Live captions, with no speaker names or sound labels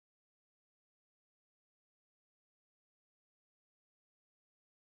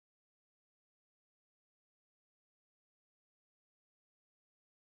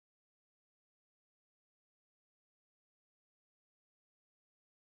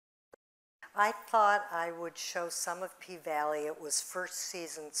I thought I would show some of P-Valley. It was first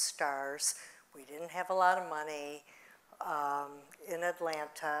season stars. We didn't have a lot of money in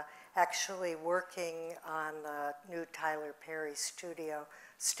Atlanta, actually working on the new Tyler Perry studio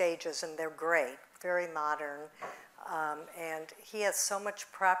stages, and they're great, very modern. And he has so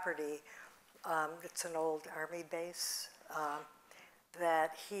much property. It's an old army base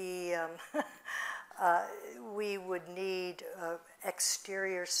that he, we would need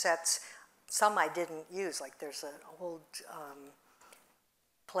exterior sets. Some I didn't use, like there's an old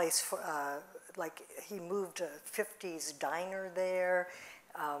place for, like he moved a 50s diner there.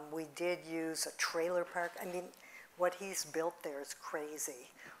 We did use a trailer park. I mean, what he's built there is crazy,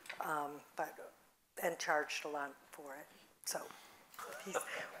 and charged a lot for it. So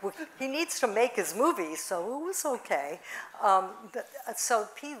he needs to make his movies, so it was okay. So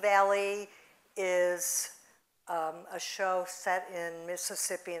P-Valley is a show set in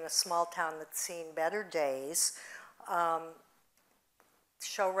Mississippi in a small town that's seen better days.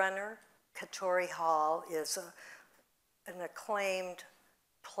 Showrunner, Katori Hall, is an acclaimed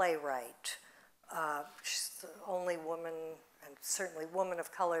playwright. She's the only woman, and certainly woman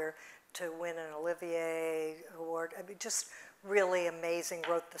of color, to win an Olivier Award. I mean, just really amazing.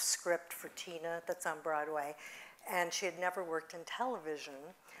 Wrote the script for Tina, that's on Broadway. And she had never worked in television,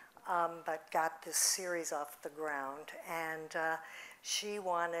 but got this series off the ground. And she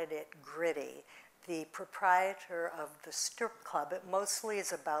wanted it gritty. The proprietor of the strip club, it mostly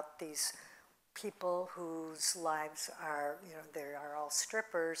is about these people whose lives are, you know, they are all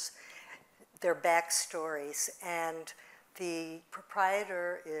strippers, their backstories. And the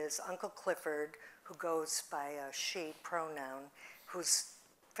proprietor is Uncle Clifford, who goes by a she pronoun, who's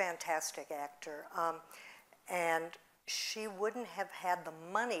a fantastic actor. And she wouldn't have had the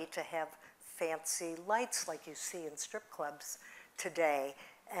money to have fancy lights like you see in strip clubs today.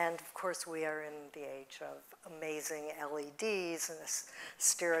 And of course, we are in the age of amazing LEDs and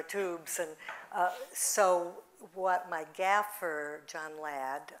stereotubes. And so what my gaffer, John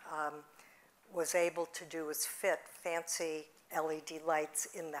Ladd, was able to do was fit fancy LED lights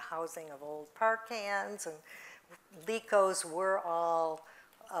in the housing of old park cans, and Lecos were all,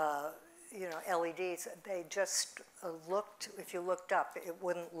 you know, LEDs. They just looked, if you looked up, it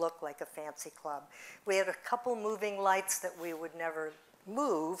wouldn't look like a fancy club. We had a couple moving lights that we would never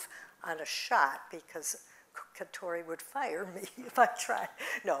move on a shot because Katori would fire me if I tried.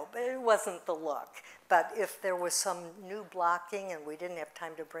 No, but it wasn't the look. But if there was some new blocking and we didn't have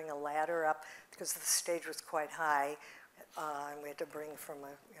time to bring a ladder up because the stage was quite high, and we had to bring from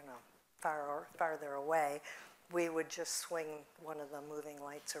a, you know, farther away, we would just swing one of the moving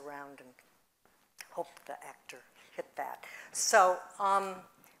lights around and hope the actor hit that. So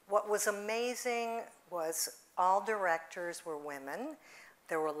what was amazing was all directors were women.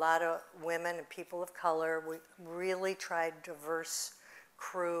 There were a lot of women and people of color. We really tried diverse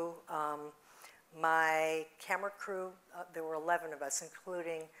crew. My camera crew, there were 11 of us,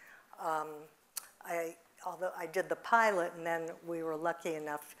 including, although I did the pilot, and then we were lucky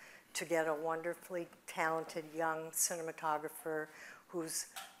enough to get a wonderfully talented young cinematographer who's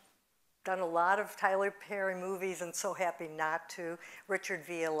done a lot of Tyler Perry movies and so happy not to, Richard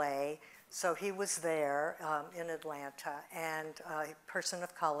Violet. So he was there in Atlanta, and a person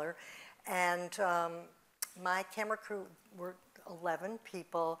of color. And my camera crew were 11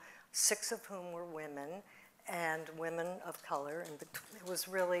 people, 6 of whom were women, and women of color, and it was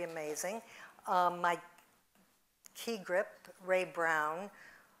really amazing. My key grip, Ray Brown,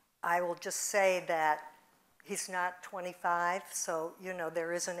 I will just say that he's not 25, so you know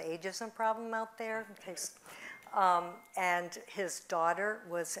there is an ageism problem out there. In case, and his daughter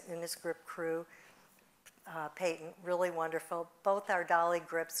was in his grip crew, Peyton, really wonderful. Both our dolly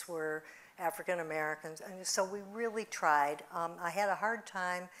grips were African Americans, and so we really tried. I had a hard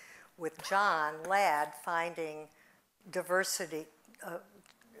time with John Ladd finding diversity.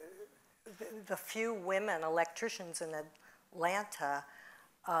 The few women electricians in Atlanta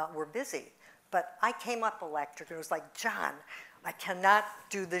were busy. But I came up electric and it was like, John, I cannot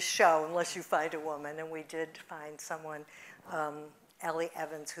do this show unless you find a woman. And we did find someone, Ellie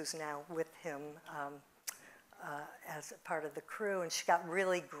Evans, who's now with him as a part of the crew. And she got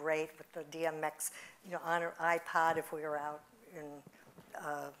really great with the DMX, you know, on her iPod if we were out in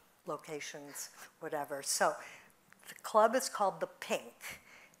locations, whatever. So the club is called The Pink.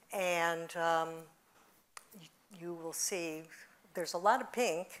 And you will see there's a lot of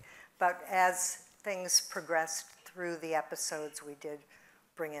pink, but as things progressed through the episodes, we did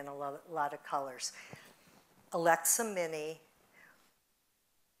bring in a lot of colors. Alexa Mini,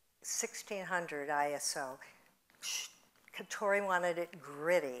 1600 ISO. Katori wanted it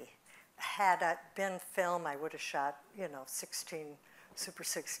gritty, had it been film, I would have shot, you know, 16, Super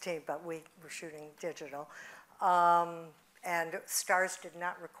 16, but we were shooting digital. And stars did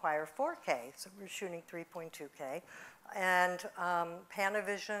not require 4K, so we were shooting 3.2K. And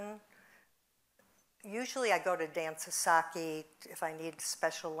Panavision, usually I go to Dan Sasaki if I need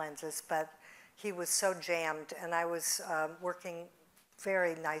special lenses, but he was so jammed, and I was working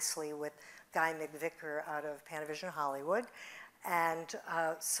very nicely with Guy McVicker out of Panavision Hollywood. And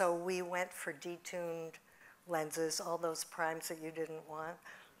so we went for detuned lenses, all those primes that you didn't want,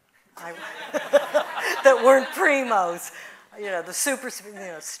 that weren't primos. You know, the super, you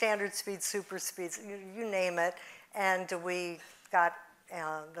know, standard speed, super speeds, you name it. And we got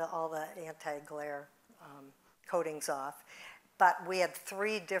all the anti-glare coatings off. But we had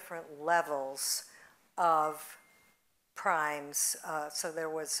 3 different levels of primes. So there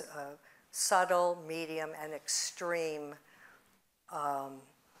was subtle, medium, and extreme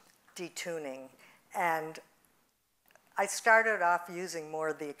detuning. And I started off using more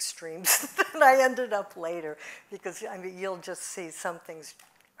of the extremes than I ended up later, because I mean, you'll just see some things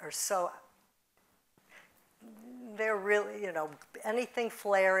are so, they're really, you know, anything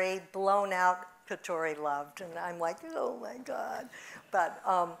flary, blown out, Katori loved, and I'm like, oh my God. But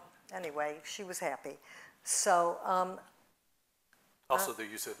anyway, she was happy. So. Also the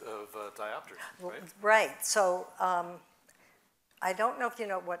use of diopters, right? Right, so I don't know if you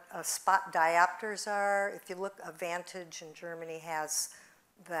know what spot diopters are. If you look, Vantage in Germany has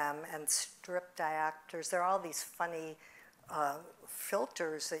them, and strip diopters. There are all these funny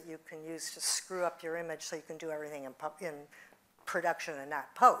filters that you can use to screw up your image so you can do everything in production and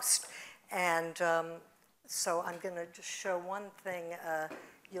not post. And so I'm going to just show one thing.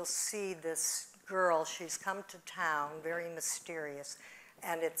 You'll see this girl, she's come to town, very mysterious,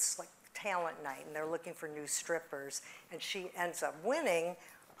 and it's like talent night, and they're looking for new strippers, and she ends up winning,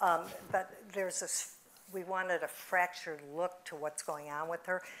 but there's this, we wanted a fractured look to what's going on with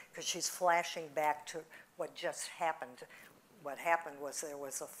her, because she's flashing back to what just happened. What happened was there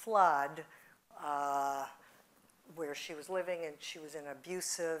was a flood where she was living, and she was in an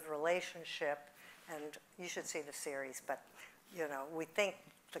abusive relationship, and you should see the series, but you know, we think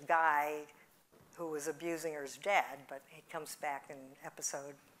the guy who was abusing her is dead, but he comes back in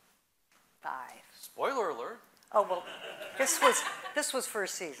episode 5. Spoiler alert. Oh, well, this was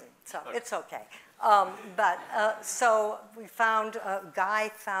first season, so okay. It's okay. So we found, Guy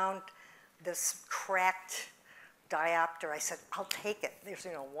found this cracked diopter. I said, I'll take it. There's,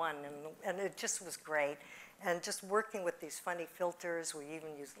 you know, one, and it just was great. And just working with these funny filters, we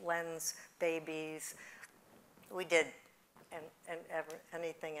even used lens babies. We did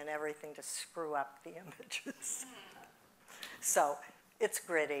anything and everything to screw up the images. So it's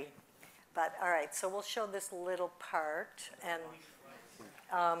gritty. But all right, so we'll show this little part, and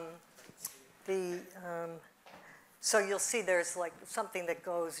so you'll see there's like something that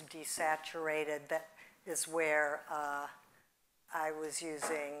goes desaturated. That is where I was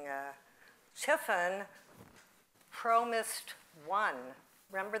using Tiffen ProMist 1.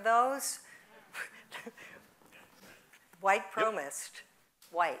 Remember those? White ProMist,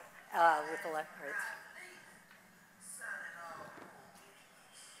 yep. White with electrodes.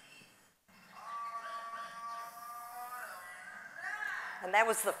 And that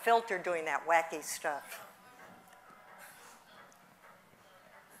was the filter doing that wacky stuff.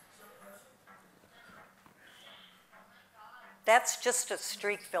 That's just a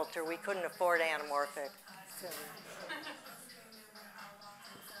streak filter. We couldn't afford anamorphic.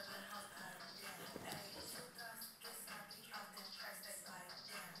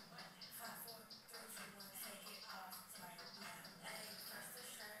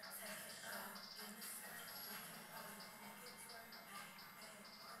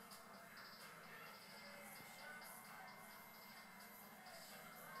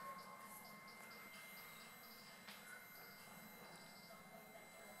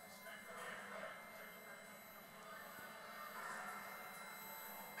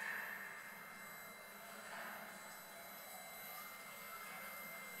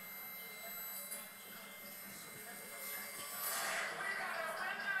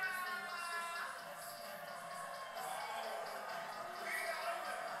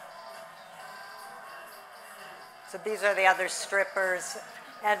 So these are the other strippers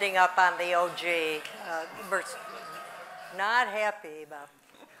ending up on the OG. We're not happy about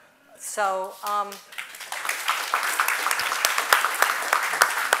it. So,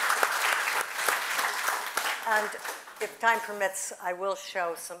 and if time permits, I will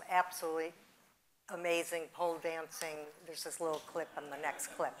show some absolutely amazing pole dancing. There's this little clip in the next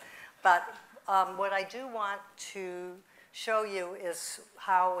clip. But what I do want to show you is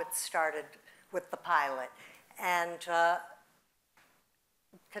how it started with the pilot. And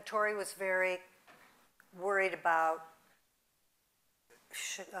Katori was very worried about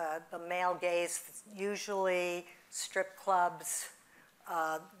the male gaze. Usually strip clubs,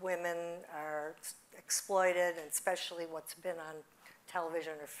 women are exploited, and especially what's been on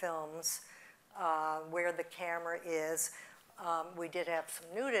television or films, where the camera is. We did have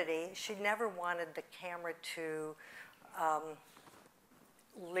some nudity. She never wanted the camera to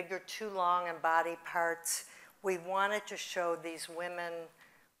linger too long on body parts. We wanted to show these women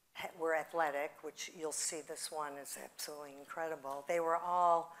were athletic, which you'll see this one is absolutely incredible. They were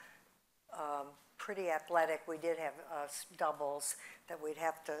all pretty athletic. We did have doubles that we'd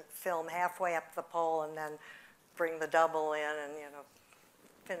have to film halfway up the pole and then bring the double in and, you know,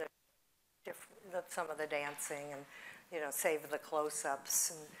 finish some of the dancing and, you know, save the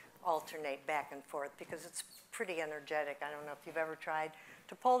close-ups and alternate back and forth because it's pretty energetic. I don't know if you've ever tried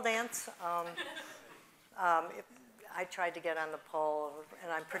to pole dance. I tried to get on the pole,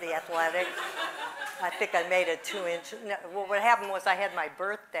 and I'm pretty athletic. I think I made it 2 inches. No, well, what happened was I had my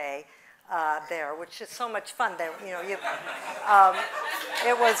birthday there, which is so much fun. There, you know,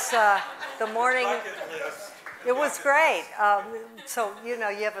 it was the morning. It was great. So, you know,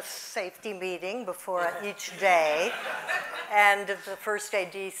 you have a safety meeting before each day, and the first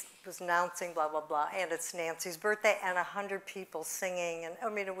AD was announcing blah, blah, blah, and it's Nancy's birthday, and 100 people singing, and I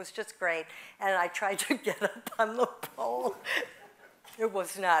mean, it was just great. And I tried to get up on the pole. It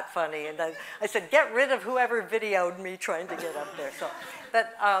was not funny, and I said, get rid of whoever videoed me trying to get up there. So,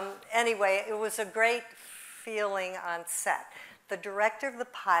 but anyway, it was a great feeling on set. The director of the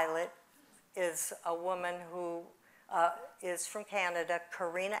pilot is a woman who is from Canada,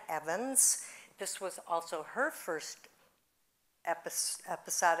 Karina Evans. This was also her first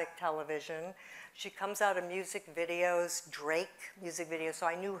episodic television. She comes out of music videos, Drake music videos, so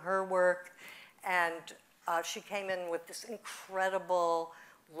I knew her work. And she came in with this incredible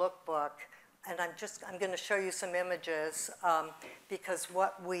lookbook. And I'm going to show you some images because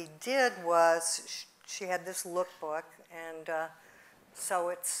what we did was she had this lookbook, and so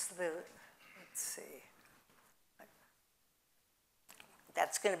it's the, let's see.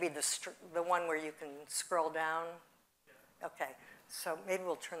 That's going to be the one where you can scroll down. Okay, so maybe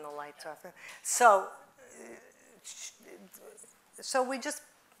we'll turn the lights off. So we just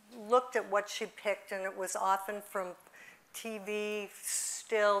looked at what she picked, and it was often from TV,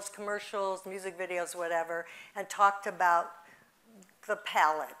 stills, commercials, music videos, whatever, and talked about the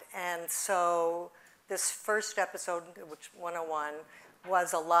palette. And so this first episode, which 101,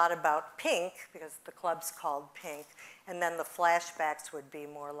 was a lot about Pink, because the club's called Pink, and then the flashbacks would be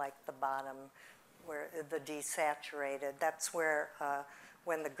more like the bottom, where the desaturated. That's where,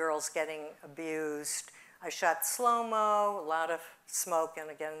 when the girl's getting abused, I shot slow-mo, a lot of smoke,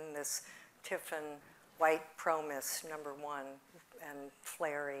 and again, this Tiffen white Promise #1, and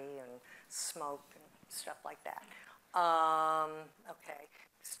flary and smoke and stuff like that. Okay,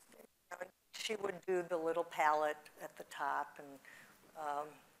 she would do the little palette at the top, and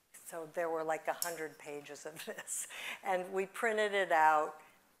so there were like 100 pages of this. And we printed it out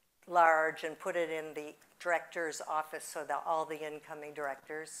large and put it in the director's office so that all the incoming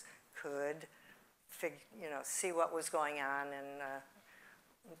directors could see what was going on, and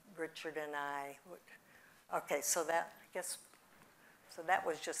Richard and I would, okay, so that, I guess, so that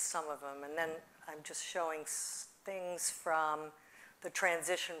was just some of them. And then I'm just showing things from the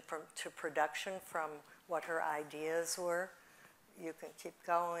transition to production from what her ideas were. You can keep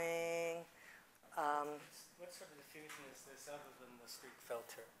going. What sort of diffusion is this other than the streak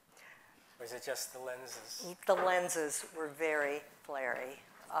filter? Or is it just the lenses? The lenses were very flary.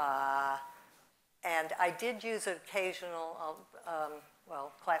 And I did use an occasional,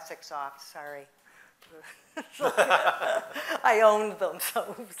 well, classic soft, sorry. I owned them,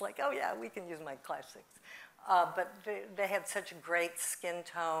 so it was like, oh yeah, we can use my classics. But they had such a great skin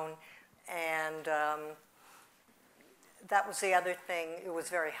tone, and that was the other thing. It was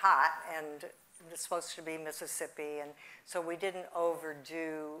very hot, and it was supposed to be Mississippi, and so we didn't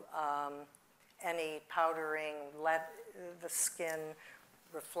overdo any powdering, let the skin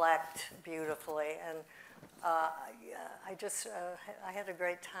reflect beautifully. And I had a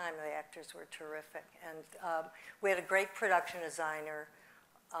great time. The actors were terrific. And we had a great production designer.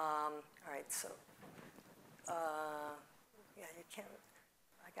 All right, so, yeah, you can't,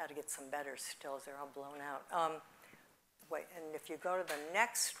 I got to get some better stills. They're all blown out. Wait, and if you go to the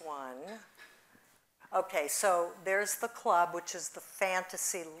next one, okay, so there's the club, which is the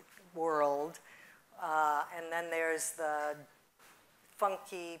fantasy world. And then there's the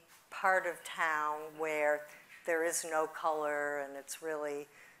funky part of town where there is no color, and it's really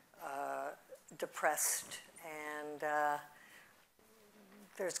depressed. And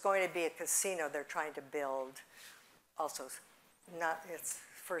there's going to be a casino they're trying to build. Also, it's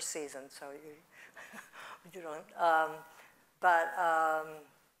first season, so you don't. But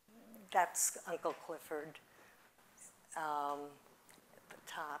that's Uncle Clifford at the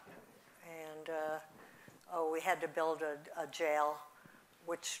top. And we had to build a jail,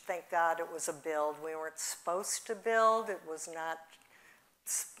 which, thank God, it was a build. We weren't supposed to build. It was not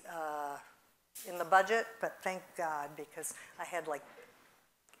in the budget, but thank God, because I had like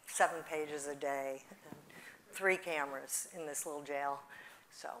 7 pages a day and 3 cameras in this little jail.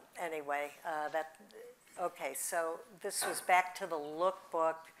 So anyway, okay, so this was back to the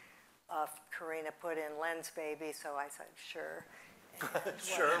lookbook. Karina put in Lens Baby, so I said, sure.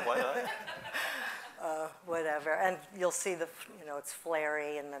 Sure, why not? Whatever, and you'll see it's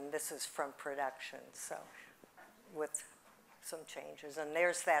flary, and then this is from production, so with some changes. And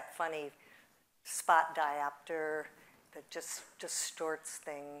there's that funny spot diopter that just distorts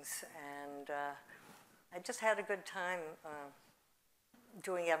things, and I just had a good time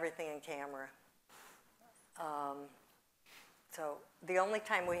doing everything in camera. So the only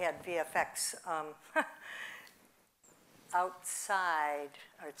time we had VFX outside,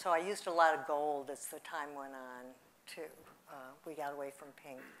 so I used a lot of gold as the time went on, too. We got away from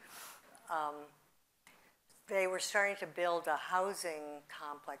pink. They were starting to build a housing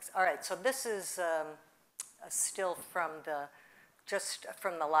complex. All right, so this is a still from just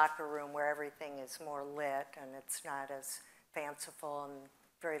from the locker room where everything is more lit and it's not as fanciful and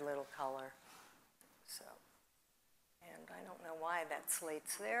very little color. So, and I don't know why that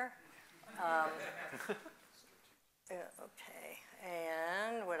slate's there. Okay,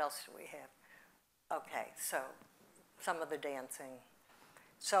 and what else do we have? Okay, so some of the dancing.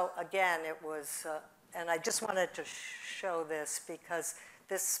 So again, it was, and I just wanted to show this because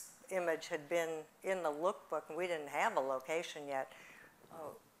this image had been in the lookbook and we didn't have a location yet.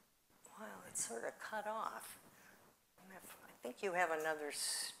 Oh, wow, it's sort of cut off. I think you have another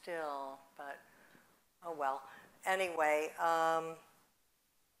still, but oh well. Anyway,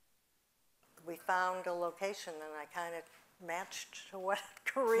 we found a location and I kind of matched to what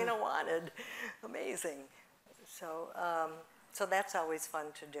Karina wanted. Amazing. So, so that's always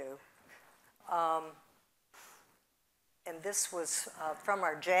fun to do. And this was from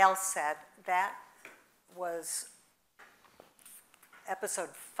our jail set. That was episode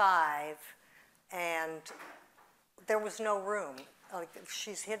 5, and there was no room. Like,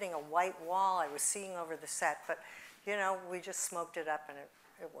 she's hitting a white wall. I was seeing over the set, but we just smoked it up and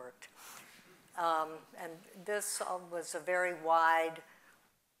it worked. And this was a very wide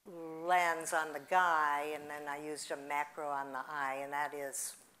lens on the guy, and then I used a macro on the eye, and that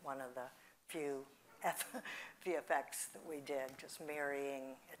is one of the few VFX that we did, just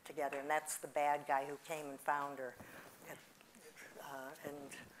marrying it together. And that's the bad guy who came and found her.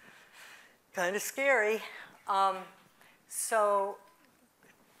 And kind of scary. So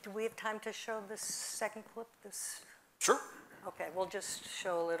do we have time to show this second clip? Sure. Okay, we'll just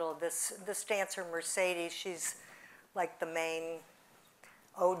show a little of this dancer, Mercedes. She's like the main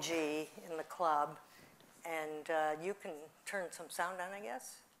OG in the club. And you can turn some sound on, I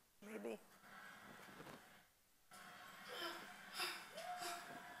guess, maybe.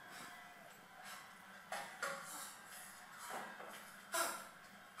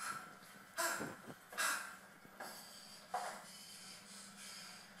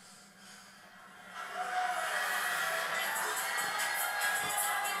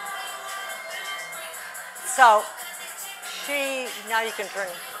 So now you can turn.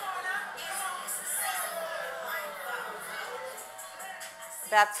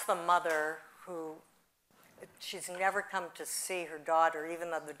 That's the mother who, she's never come to see her daughter, even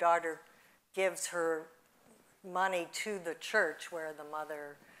though the daughter gives her money to the church where the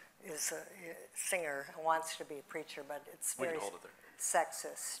mother is a singer and wants to be a preacher, but it's very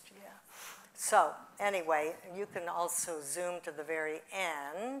sexist, yeah. So anyway, you can also zoom to the very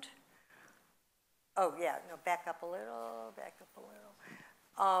end. Oh, yeah, no, back up a little, back up a little.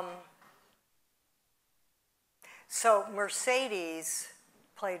 So Mercedes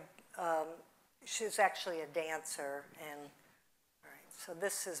played, she's actually a dancer, and all right, so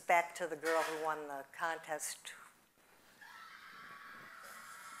this is back to the girl who won the contest.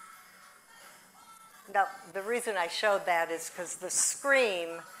 Now, the reason I showed that is because the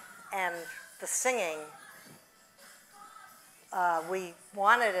scream and the singing, we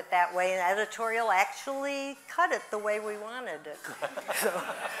wanted it that way, and editorial actually cut it the way we wanted it.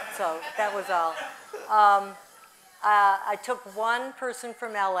 So that was all. I took one person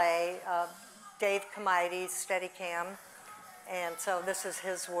from LA, Dave Comite's Steadicam, and so this is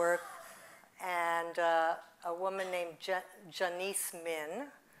his work. And a woman named Janice Min,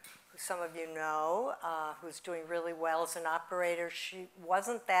 who some of you know, who's doing really well as an operator. She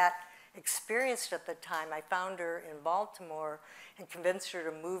wasn't that experienced at the time. I found her in Baltimore and convinced her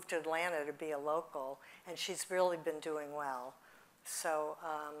to move to Atlanta to be a local, and she's really been doing well. So,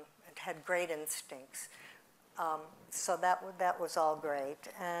 and had great instincts. So that was all great.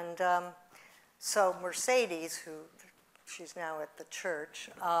 And so Mercedes, who she's now at the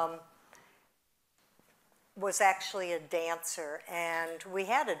church, was actually a dancer, and we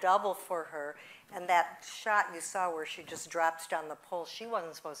had a double for her, and that shot you saw where she just drops down the pole, she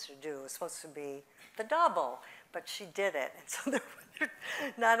wasn't supposed to do. It was supposed to be the double, but she did it. And so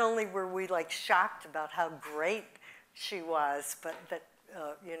not only were we like shocked about how great she was, but that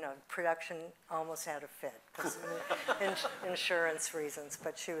you know, production almost had a fit because insurance reasons,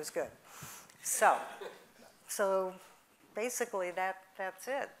 but she was good. So basically that's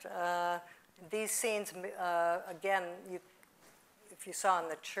it. These scenes, again, if you saw in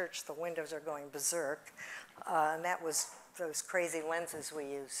the church, the windows are going berserk, and that was those crazy lenses we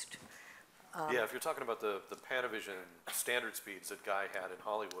used. Yeah, if you're talking about the Panavision standard speeds that Guy had in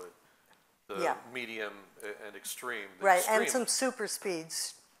Hollywood, the medium and extreme. Right, and some super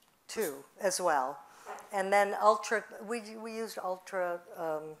speeds too, as well. And then ultra, we used ultra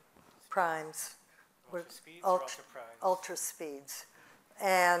primes. Ultra speeds or ultra primes? Ultra speeds.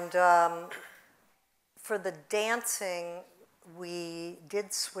 And for the dancing, we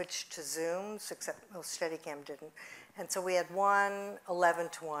did switch to zooms, except Steadicam didn't. And so we had one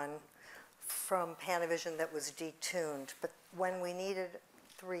 11:1 from Panavision that was detuned. But when we needed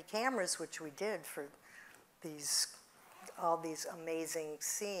 3 cameras, which we did for all these amazing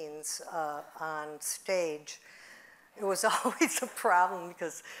scenes on stage, it was always a problem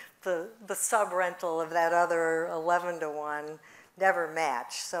because the sub-rental of that other 11:1 never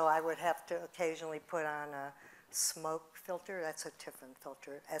matched. So I would have to occasionally put on a smoke filter. That's a Tiffen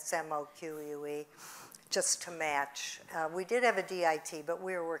filter, SMOQUE, just to match. We did have a DIT, but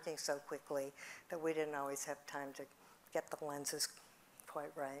we were working so quickly that we didn't always have time to get the lenses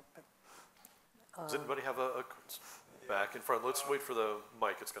quite right. But, does anybody have a back in front? Let's wait for the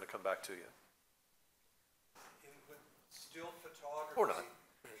mic. It's going to come back to you. With still photography. Or not.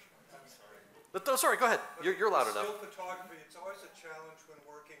 No, sorry, go ahead. You're loud enough. Still photography, it's always a challenge when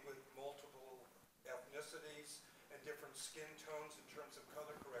working with multiple ethnicities and different skin tones in terms of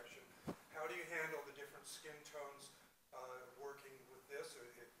color correction. How do you handle the different skin tones working with this, or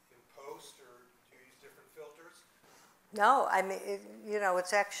in post, or do you use different filters? no, I mean, you know,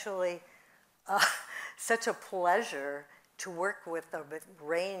 it's actually such a pleasure to work with a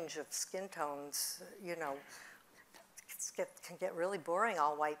range of skin tones, you know. Can get really boring,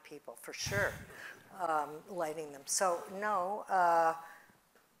 all white people, for sure, lighting them. So, no,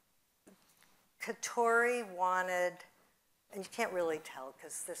 Katori wanted, and you can't really tell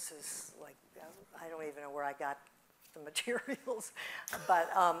because this is like, I don't even know where I got the materials, but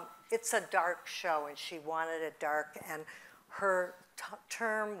it's a dark show, and she wanted it dark, and her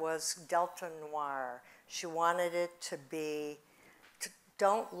term was Delta Noir. She wanted it to be,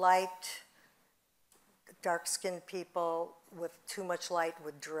 don't light dark-skinned people with too much light,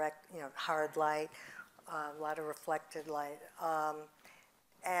 with direct, you know, hard light, a lot of reflected light.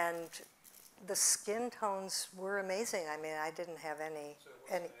 And the skin tones were amazing. I mean, I didn't have any. So it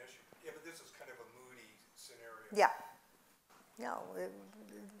wasn't an issue. Yeah, but this is kind of a moody scenario. Yeah. No,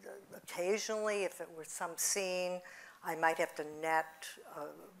 occasionally, if it were some scene, I might have to net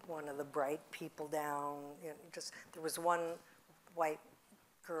one of the bright people down. You know, just there was one white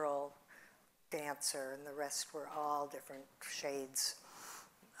girl dancer, and the rest were all different shades.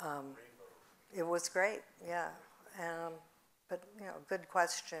 It was great, yeah. But you know, good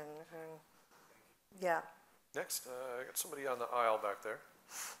question. Yeah. Next, I got somebody on the aisle back there,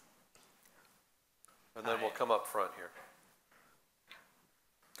 and then we'll come up front here.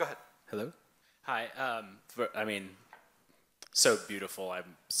 Go ahead. Hello. Hi. I mean, so beautiful.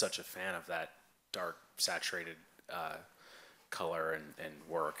 I'm such a fan of that dark, saturated color and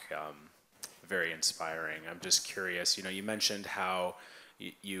work. Very inspiring. I'm just curious, you know, you mentioned how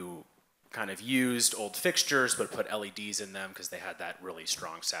you kind of used old fixtures but put LEDs in them because they had that really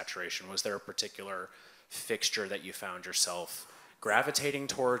strong saturation. Was there a particular fixture that you found yourself gravitating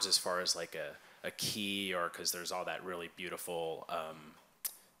towards as far as like a key, or because there's all that really beautiful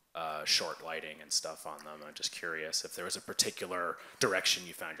short lighting and stuff on them? I'm just curious if there was a particular direction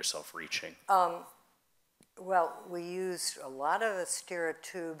you found yourself reaching. Well, we used a lot of Astera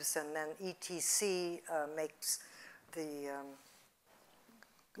tubes, and then ETC makes the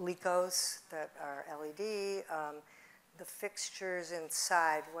Lecos that are LED. The fixtures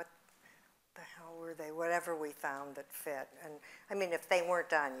inside, what the hell were they? Whatever we found that fit. And I mean, if they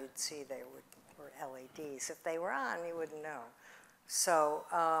weren't on, you'd see they were LEDs. If they were on, you wouldn't know. So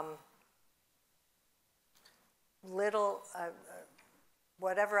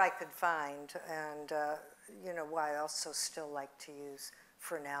whatever I could find, and you know, I also still like to use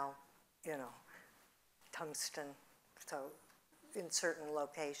Fresnel, you know, tungsten. So in certain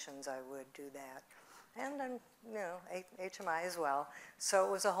locations, I would do that. And then, you know, HMI as well. So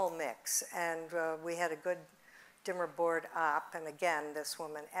it was a whole mix. And we had a good dimmer board op. And again, this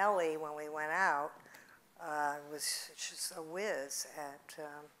woman, Ellie, when we went out, was just a whiz at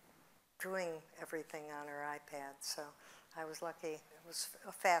doing everything on her iPad. So I was lucky. It was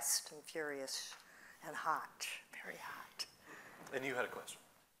fast and furious and hot, very hot. And you had a question.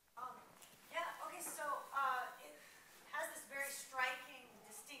 Yeah, okay, so it has this very striking,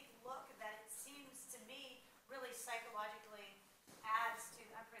 distinct look that it seems to me really psychologically adds to,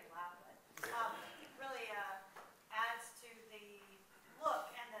 I'm pretty loud, but really adds to the look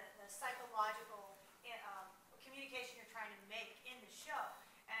and the psychological communication you're trying to make in the show.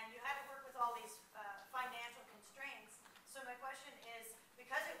 And you had to work with all these financial constraints. So my question is,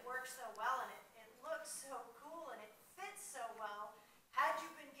 because it works so well and it looks so cool and it fits so well, had you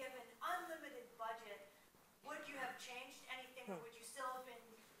been given unlimited budget, would you have changed anything, or would you still have been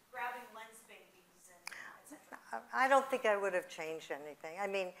grabbing lens babies and et cetera? I don't think I would have changed anything. I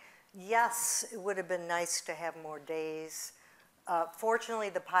mean, yes, it would have been nice to have more days. Fortunately,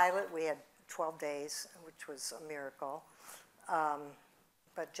 the pilot, we had 12 days, which was a miracle,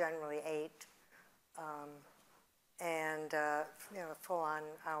 but generally 8. And you know, full-on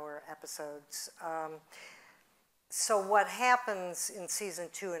hour episodes. So what happens in season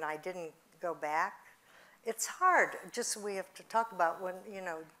 2, and I didn't go back, it's hard. Just we have to talk about when, you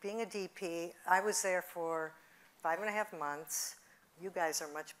know, being a DP, I was there for 5.5 months. You guys are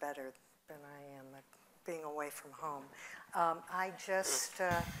much better than I am at being away from home. I just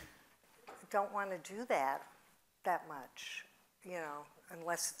don't want to do that much, you know,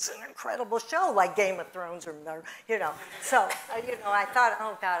 unless it's an incredible show like Game of Thrones or you know. So, you know, I thought,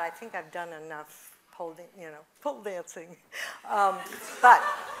 oh God, I think I've done enough pole dancing. But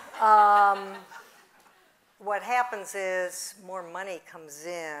what happens is more money comes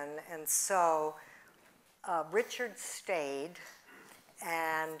in, and so Richard stayed,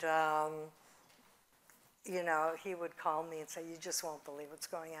 and you know, he would call me and say, you just won't believe what's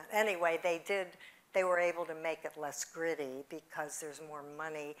going on. Anyway, they were able to make it less gritty because there's more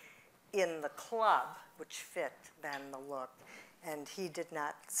money in the club, which fit than the look. And he did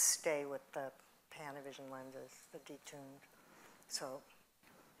not stay with the Panavision lenses, the detuned. So,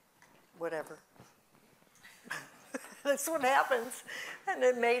 whatever. That's what happens. And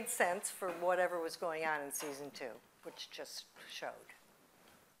it made sense for whatever was going on in season 2, which just showed.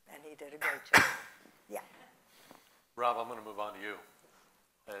 And he did a great job. Yeah. Rob, I'm going to move on to you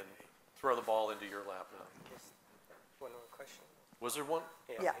and throw the ball into your lap now. One more question. Was there one?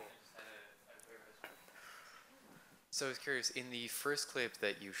 Yeah. So I was curious, in the first clip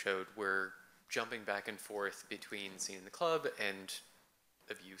that you showed, we're jumping back and forth between scene in the club and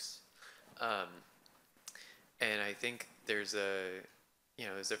abuse. And I think there's a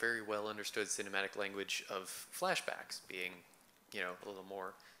very well understood cinematic language of flashbacks being, you know, a little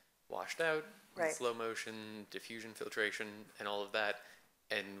more washed out, right. Slow motion, diffusion, filtration, and all of that.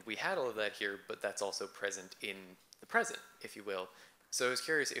 And we had all of that here, but that's also present in the present, if you will. So I was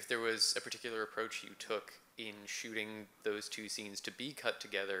curious if there was a particular approach you took in shooting those two scenes to be cut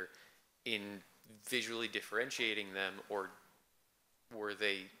together in visually differentiating them, or were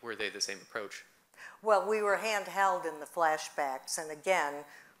they the same approach? Well, we were handheld in the flashbacks, and again,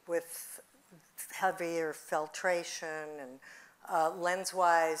 with heavier filtration and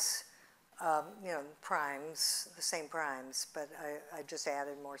lens-wise, you know, primes, the same primes, but I just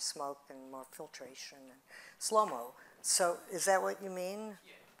added more smoke and more filtration and slow-mo. So is that what you mean?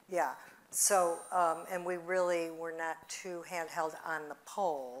 Yeah. Yeah. So, and we really were not too handheld on the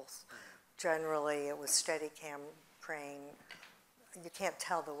poles. Generally, it was Steadicam crane. You can't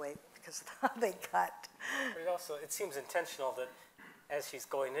tell the way because of how they cut. But it seems intentional that as she's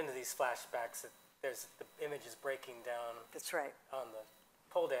going into these flashbacks, that the image is breaking down. That's right. On the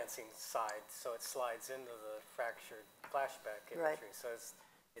pole dancing side, so it slides into the fractured flashback imagery. Right. So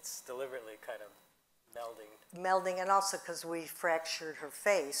it's deliberately kind of melding. Melding, and also because we fractured her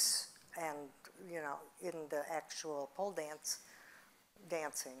face, and you know, in the actual pole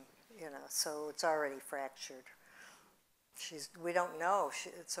dancing, you know, so it's already fractured. We don't know.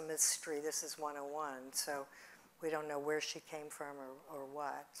 It's a mystery. This is 101. So we don't know where she came from or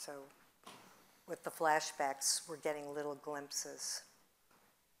what. So with the flashbacks, we're getting little glimpses.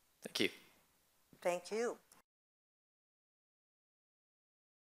 Thank you. Thank you.